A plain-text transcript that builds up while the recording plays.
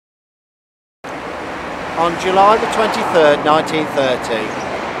On July the 23rd, 1930,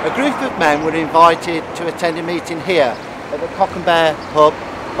 a group of men were invited to attend a meeting here at the Cock and Bear pub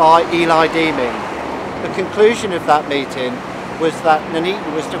by Eli Deeming. The conclusion of that meeting was that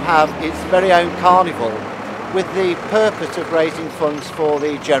Nuneaton was to have its very own carnival with the purpose of raising funds for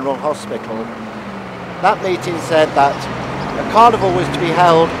the General Hospital. That meeting said that a carnival was to be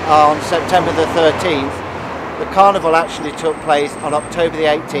held on September the 13th. The carnival actually took place on October the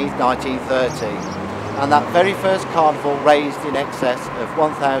 18th, 1930. And that very first carnival raised in excess of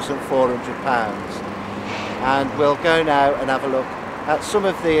 £1,400. And we'll go now and have a look at some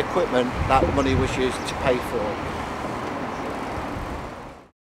of the equipment that money was used to pay for.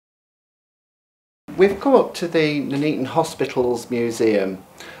 We've come up to the Nuneaton Hospitals Museum,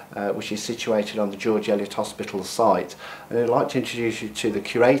 which is situated on the George Eliot Hospital site, and I'd like to introduce you to the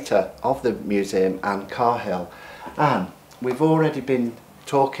curator of the museum, Anne Carhill. Anne, we've already been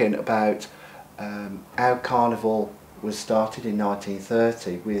talking about our carnival was started in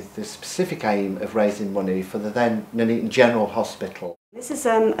 1930 with the specific aim of raising money for the then Nuneaton General Hospital. This is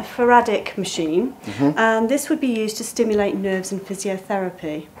a Faradic machine, and this would be used to stimulate nerves in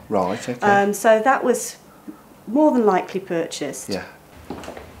physiotherapy. Right, okay. So that was more than likely purchased. Yeah.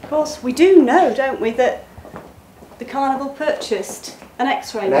 Of course, we do know, don't we, that the carnival purchased an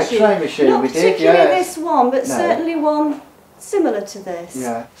X-ray machine. An X-ray machine, Not we did, particularly yes. this one, but No. certainly one similar to this.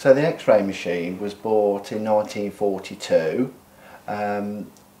 Yeah. So the X-ray machine was bought in 1942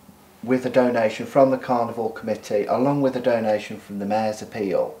 with a donation from the Carnival Committee, along with a donation from the Mayor's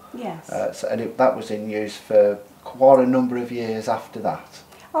Appeal. Yes. That was in use for quite a number of years after that.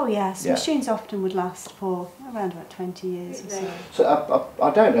 Oh yes, Yeah. machines often would last for around about 20 years or so. So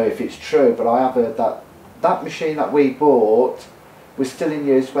I don't know if it's true, but I have heard that that machine that we bought was still in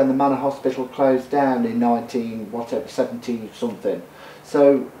use when the Manor Hospital closed down in 70 something.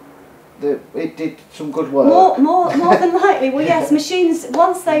 So it did some good work. More than likely. Well, yes, machines,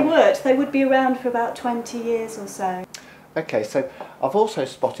 once they worked, they would be around for about 20 years or so. Okay, so I've also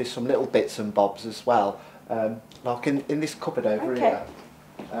spotted some little bits and bobs as well, like in this cupboard over here.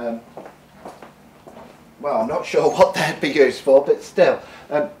 Well, I'm not sure what they'd be used for, but still,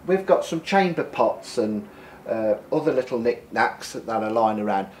 we've got some chamber pots and other little knick-knacks that are lying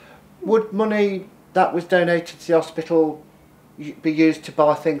around. Would money that was donated to the hospital be used to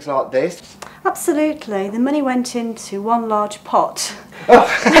buy things like this? Absolutely. The money went into one large pot. Oh.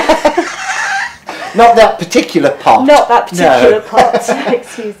 Not that particular pot. Not that particular No. pot,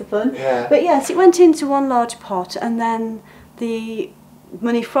 excuse the pun. Yeah. But yes, it went into one large pot, and then the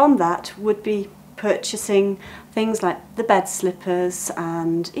money from that would be purchasing things like the bed slippers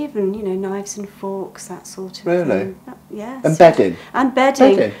and even, you know, knives and forks, that sort of Really? thing. Yes. And bedding? And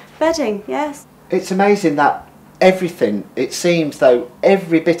bedding. Bedding? Bedding, yes. It's amazing that everything, it seems though,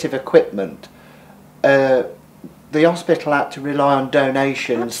 every bit of equipment, the hospital had to rely on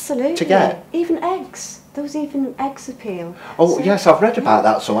donations Absolutely. to get. Even eggs. There was even eggs appeal. Oh So, yes, I've read about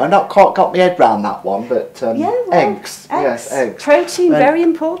that somewhere. I've not quite got my head round that one, but yeah, well, eggs. Yes, eggs. Protein, And very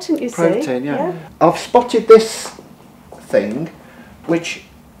important, you see. protein, yeah. I've spotted this thing, which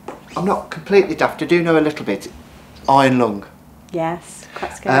I'm not completely daft, I do know a little bit. Iron lung. Yes,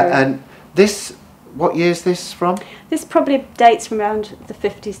 quite scary. And this, what year is this from? This probably dates from around the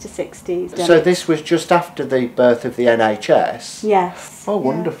 50s to 60s. So this was just after the birth of the NHS? Yes. Oh, yeah.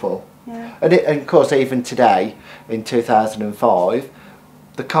 wonderful. Yeah. And of course, even today, in 2005,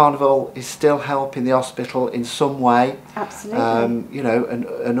 the carnival is still helping the hospital in some way. Absolutely. You know,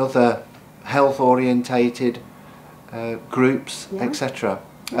 and other health-orientated groups, Yeah. etc.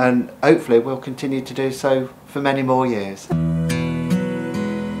 And hopefully we'll continue to do so for many more years.